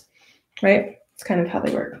doors, right? It's kind of how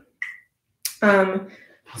they work.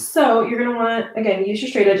 So you're gonna want, again, use your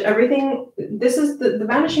straight edge. Everything, this is the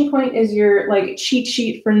vanishing point is your like cheat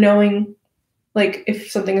sheet for knowing like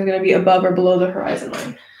if something is gonna be above or below the horizon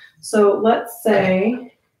line. So let's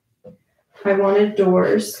say I wanted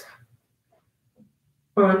doors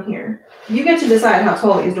on here. You get to decide how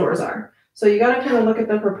tall these doors are. So you gotta kind of look at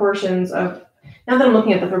the proportions of, now that I'm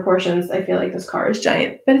looking at the proportions, I feel like this car is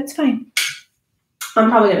giant, but it's fine. I'm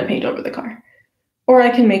probably gonna paint over the car. Or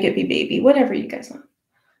I can make it be baby, whatever you guys want.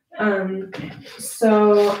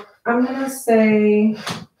 So I'm gonna say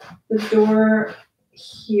the door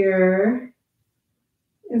here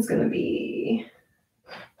is gonna be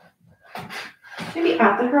maybe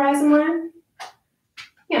at the horizon line.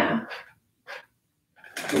 Yeah,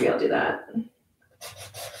 maybe I'll do that.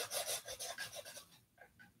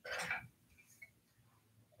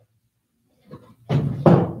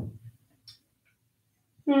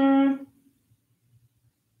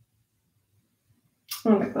 I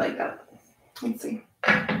don't think I like that. Let's see.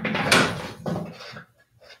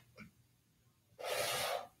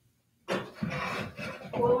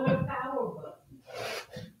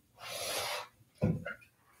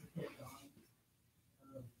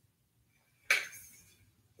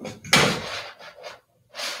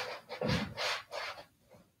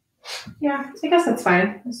 Yeah, I guess that's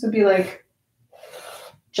fine. This would be like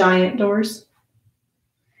giant doors.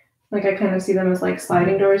 Like I kind of see them as like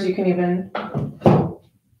sliding doors. You can even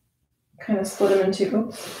kind of split them in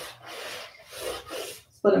two.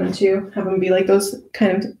 Split them in two. Have them be like those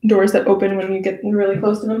kind of doors that open when you get really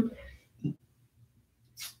close to them.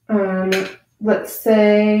 Let's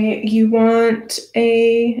say you want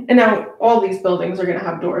and now all these buildings are going to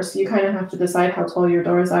have doors. So you kind of have to decide how tall your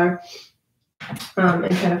doors are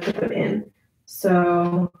and kind of put them in.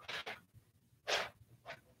 So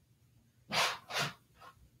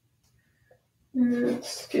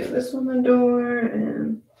let's give this one a door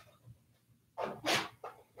and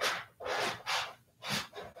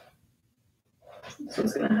this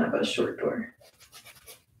one's going to have a short door.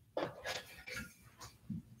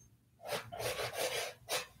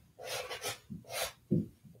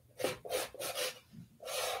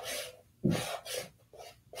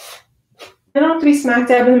 They don't have to be smack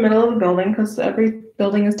dab in the middle of the building because every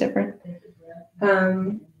building is different.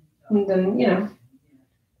 And then, you know.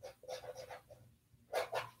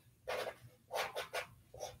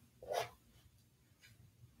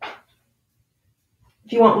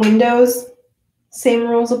 If you want windows, same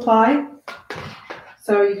rules apply.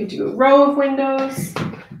 So you could do a row of windows.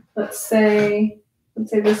 Let's say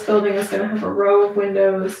this building is going to have a row of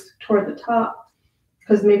windows toward the top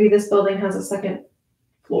because maybe this building has a second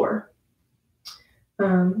floor.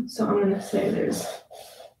 So I'm going to say there's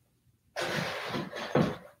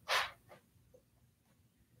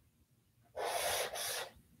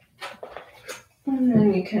and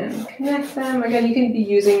then you can connect them. Again, you can be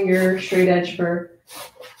using your straight edge for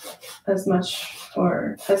as much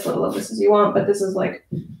or as little of this as you want, but this is like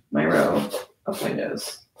my row of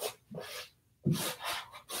windows.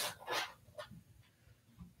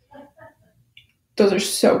 Those are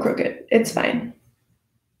so crooked. It's fine.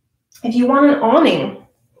 If you want an awning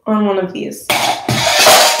on one of these,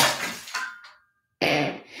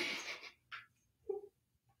 this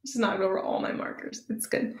is not over all my markers. It's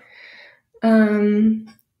good. How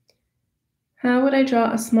would I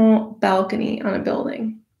draw a small balcony on a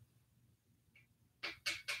building?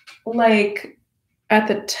 Like at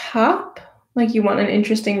the top, like you want an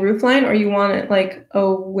interesting roof line, or you want it like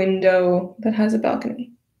a window that has a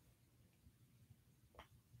balcony?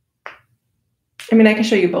 I mean, I can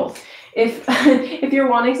show you both. If you're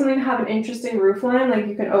wanting something to have an interesting roof line, like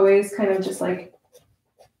you could always kind of just like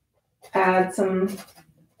add some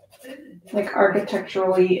like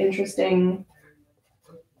architecturally interesting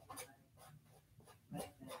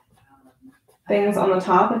things on the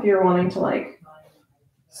top. If you're wanting to like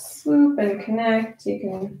swoop and connect, you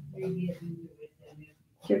can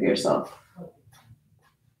give yourself,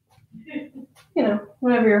 you know,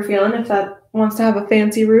 whatever you're feeling. If that wants to have a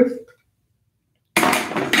fancy roof.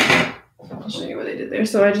 I'll show you what I did there.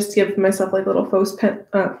 So I just give myself like little faux pence.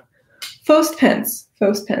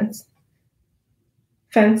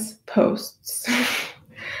 fence posts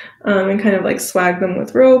and kind of like swag them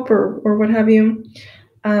with rope or what have you.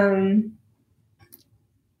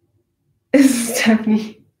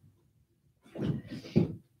 Stephanie.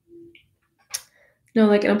 No,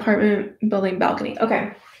 like an apartment building balcony.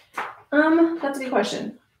 Okay. That's a good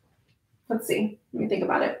question. Let's see. Let me think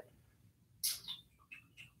about it.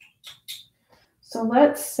 So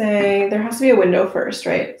let's say there has to be a window first,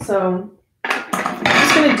 right? So I'm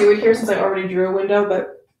just going to do it here since I already drew a window,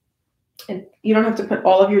 but you don't have to put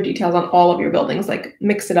all of your details on all of your buildings. Like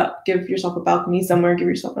mix it up. Give yourself a balcony somewhere. Give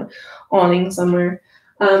yourself an awning somewhere.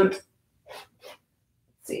 Let's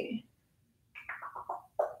see.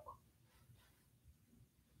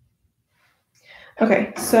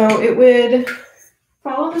 Okay, so it would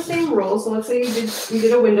follow the same rules. So let's say you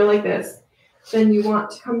did a window like this. Then you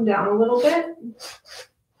want to come down a little bit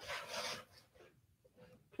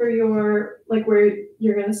for your, like where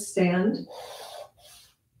you're going to stand.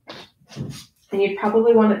 And you'd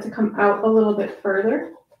probably want it to come out a little bit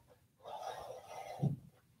further.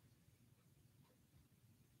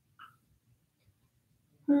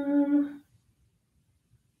 No,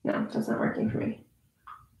 that's not working for me.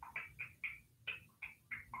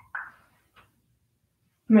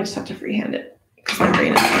 I might just have to freehand it because my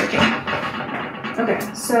brain isn't working. Okay,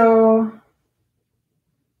 so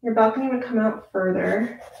your balcony would come out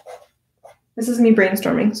further. This is me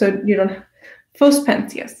brainstorming, so you don't have faux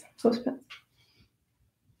pence, yes, faux pence.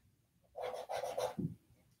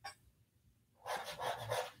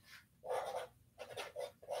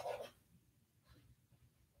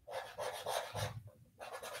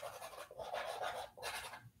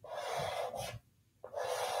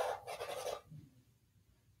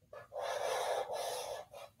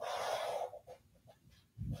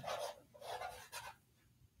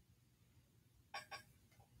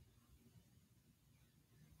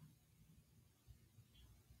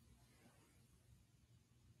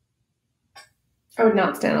 I would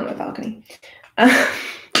not stand on the balcony.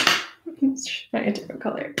 Let's try a different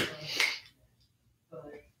color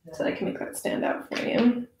so I can make that stand out for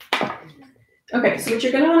you. Okay, so what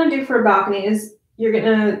you're going to want to do for a balcony is you're going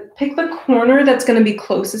to pick the corner that's going to be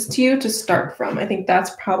closest to you to start from. I think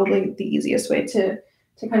that's probably the easiest way to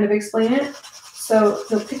kind of explain it. So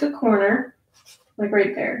you'll pick a corner, like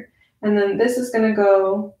right there. And then this is going to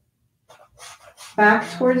go back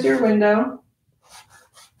towards your window.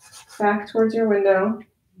 Back towards your window,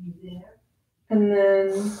 and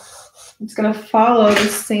then it's going to follow the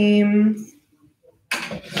same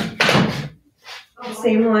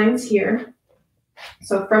lines here.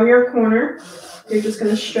 So from your corner, you're just going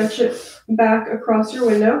to stretch it back across your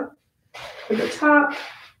window to the top,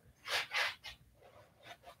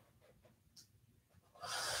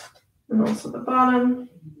 and also the bottom.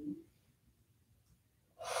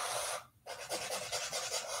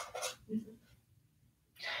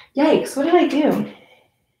 Yikes, what did I do?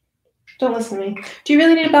 Don't listen to me. Do you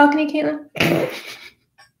really need a balcony, Caitlin?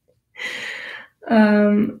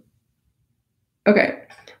 Okay,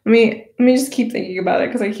 let me just keep thinking about it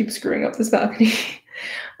because I keep screwing up this balcony.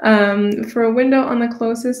 For a window on the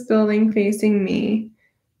closest building facing me,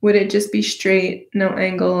 would it just be straight, no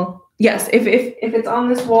angle? Yes, if it's on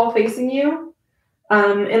this wall facing you,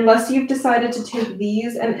 unless you've decided to take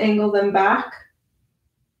these and angle them back,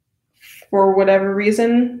 for whatever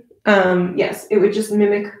reason, yes, it would just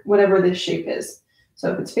mimic whatever this shape is.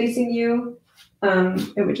 So if it's facing you,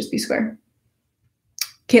 it would just be square.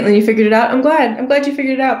 Caitlin, you figured it out? I'm glad you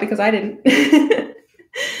figured it out because I didn't.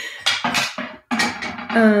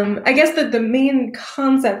 I guess that the main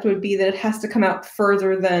concept would be that it has to come out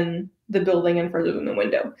further than the building and further than the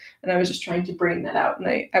window. And I was just trying to brain that out, and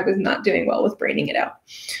I was not doing well with braining it out.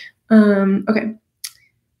 Okay.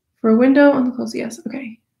 For a window on the close, yes,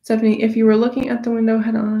 okay. Stephanie, if you were looking at the window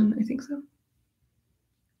head on, I think so.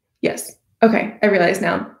 Yes. Okay, I realize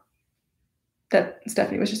now that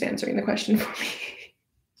Stephanie was just answering the question for me.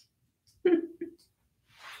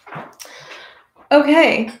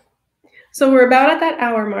 Okay, so we're about at that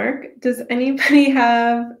hour mark. Does anybody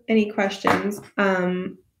have any questions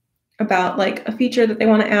about like a feature that they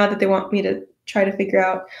want to add that they want me to try to figure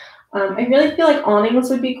out? I really feel like awnings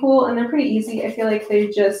would be cool, and they're pretty easy. I feel like they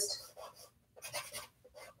just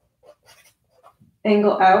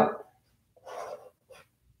angle out.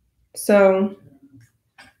 So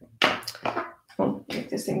I'll make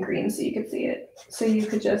this in green so you could see it. So you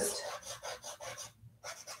could just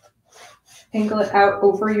angle it out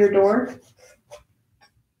over your door.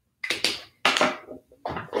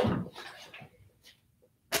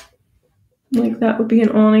 Like that would be an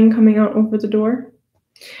awning coming out over the door.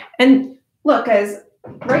 And look, guys,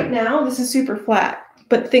 right now this is super flat,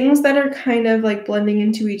 But things that are kind of like blending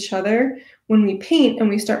into each other, when we paint and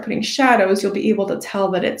we start putting shadows, you'll be able to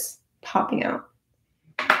tell that it's popping out.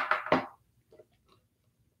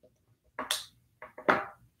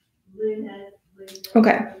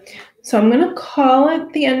 Okay, so I'm going to call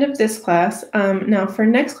it the end of this class. Now for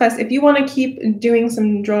next class, if you want to keep doing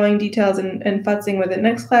some drawing details and futzing with it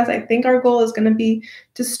next class, I think our goal is going to be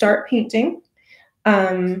to start painting.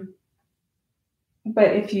 But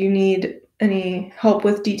if you need any help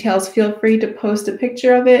with details, feel free to post a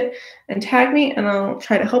picture of it and tag me, and I'll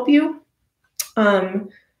try to help you.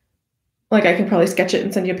 Like I can probably sketch it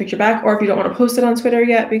and send you a picture back, or if you don't want to post it on Twitter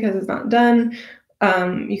yet because it's not done,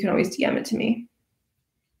 you can always DM it to me.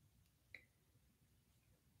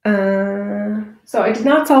 So I did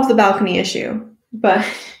not solve the balcony issue, but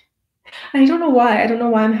I don't know why. I don't know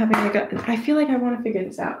why I'm having like I feel like I want to figure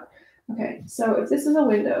this out. Okay, so if this is a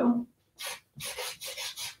window,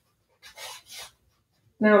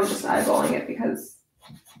 now I'm just eyeballing it because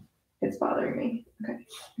it's bothering me. Okay,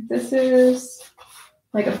 if this is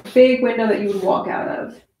like a big window that you would walk out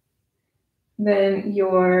of, then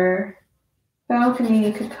your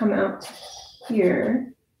balcony could come out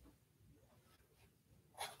here.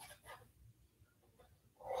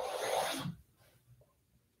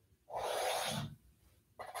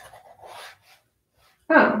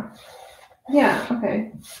 Oh, yeah,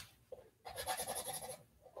 okay.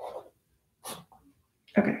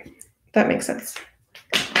 Okay, that makes sense.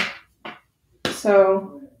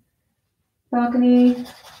 So, balcony.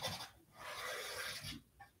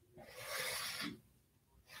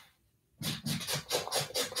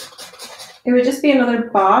 It would just be another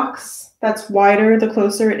box that's wider the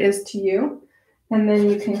closer it is to you. And then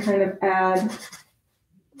you can kind of add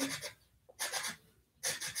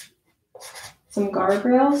some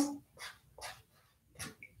guardrails.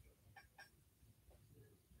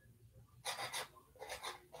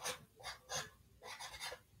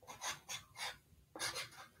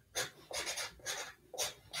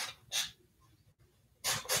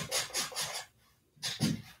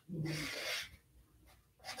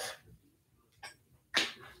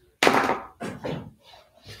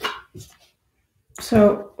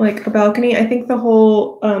 So like a balcony, I think the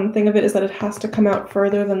whole thing of it is that it has to come out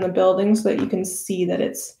further than the building so that you can see that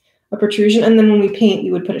it's a protrusion. And then when we paint,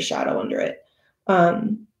 you would put a shadow under it. But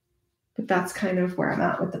that's kind of where I'm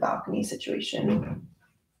at with the balcony situation.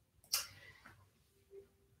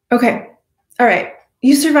 Okay. All right.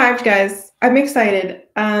 You survived, guys. I'm excited.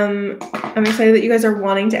 I'm excited that you guys are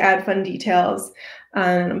wanting to add fun details.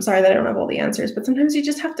 And I'm sorry that I don't have all the answers, but sometimes you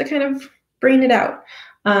just have to kind of brain it out.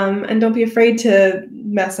 And don't be afraid to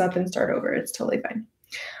mess up and start over. It's totally fine.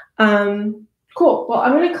 Cool. Well,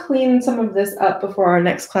 I'm going to clean some of this up before our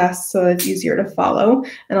next class so it's easier to follow.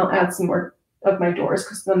 And I'll add some more of my doors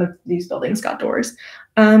because none of these buildings got doors.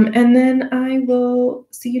 And then I will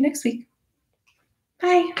see you next week.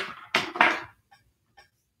 Bye.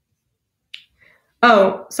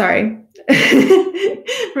 Oh, sorry.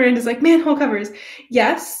 Miranda's like, manhole covers.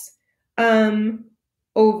 Yes.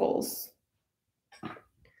 Ovals.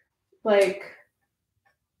 Like,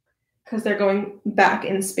 because they're going back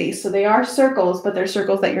in space. So they are circles, but they're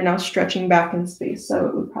circles that you're now stretching back in space. So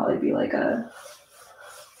it would probably be like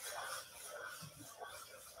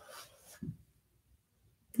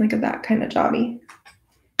that kind of jobby.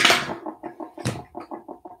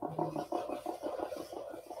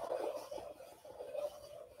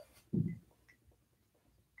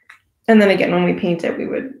 And then again, when we paint it, we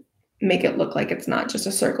would make it look like it's not just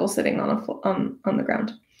a circle sitting on the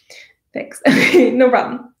ground. Thanks. No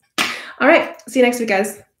problem. All right. See you next week,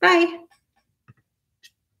 guys. Bye.